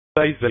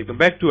Guys, welcome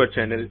back to our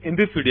channel. In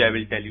this video, I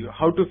will tell you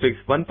how to fix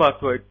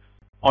 1Password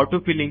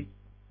autofilling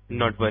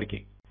not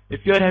working.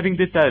 If you are having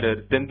this error,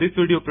 then this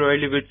video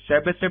provides you with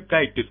step-by-step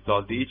guide to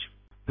solve the issue.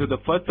 So the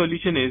first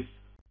solution is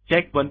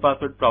check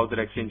 1Password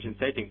browser extension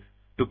settings.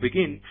 To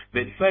begin,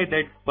 verify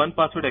that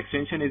 1Password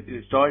extension is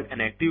installed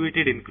and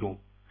activated in Chrome.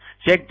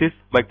 Check this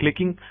by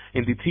clicking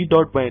in the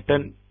three-dot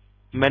button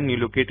menu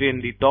located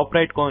in the top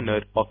right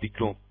corner of the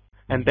Chrome,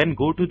 and then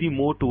go to the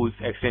More Tools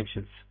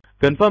extensions.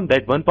 Confirm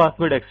that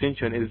 1Password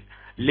extension is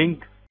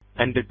linked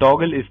and the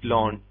toggle is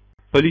on.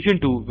 Solution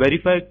 2.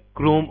 Verify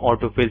Chrome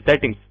autofill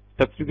settings.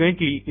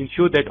 Subsequently,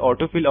 ensure that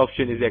autofill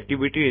option is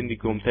activated in the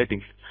Chrome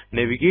settings.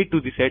 Navigate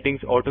to the settings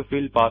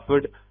autofill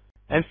password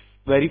and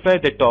verify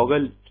that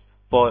toggle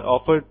for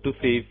offer to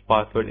save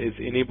password is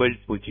enabled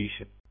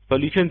position.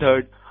 Solution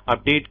 3.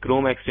 Update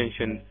Chrome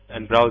extension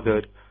and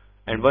browser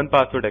and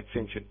 1Password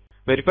extension.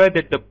 Verify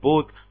that the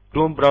both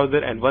Chrome browser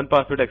and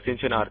 1Password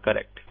extension are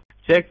correct.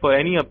 Check for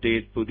any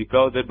updates to the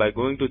browser by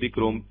going to the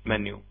Chrome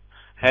menu,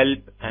 Help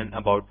and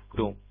About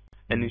Chrome,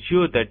 and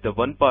ensure that the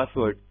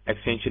 1Password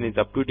extension is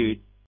up to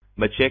date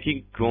by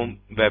checking Chrome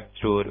Web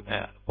Store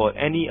for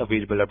any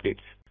available updates.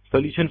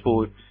 Solution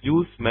 4.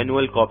 Use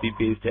manual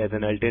copy-paste as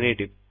an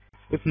alternative.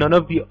 If none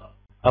of the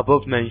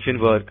above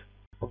mentioned work,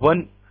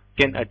 one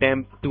can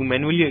attempt to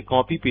manually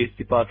copy-paste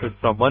the password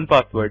from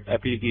 1Password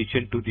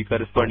application to the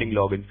corresponding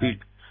login field.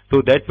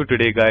 So that's for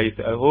today, guys.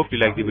 I hope you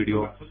like the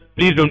video.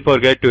 Please don't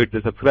forget to hit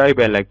the subscribe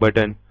and like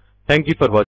button. Thank you for watching.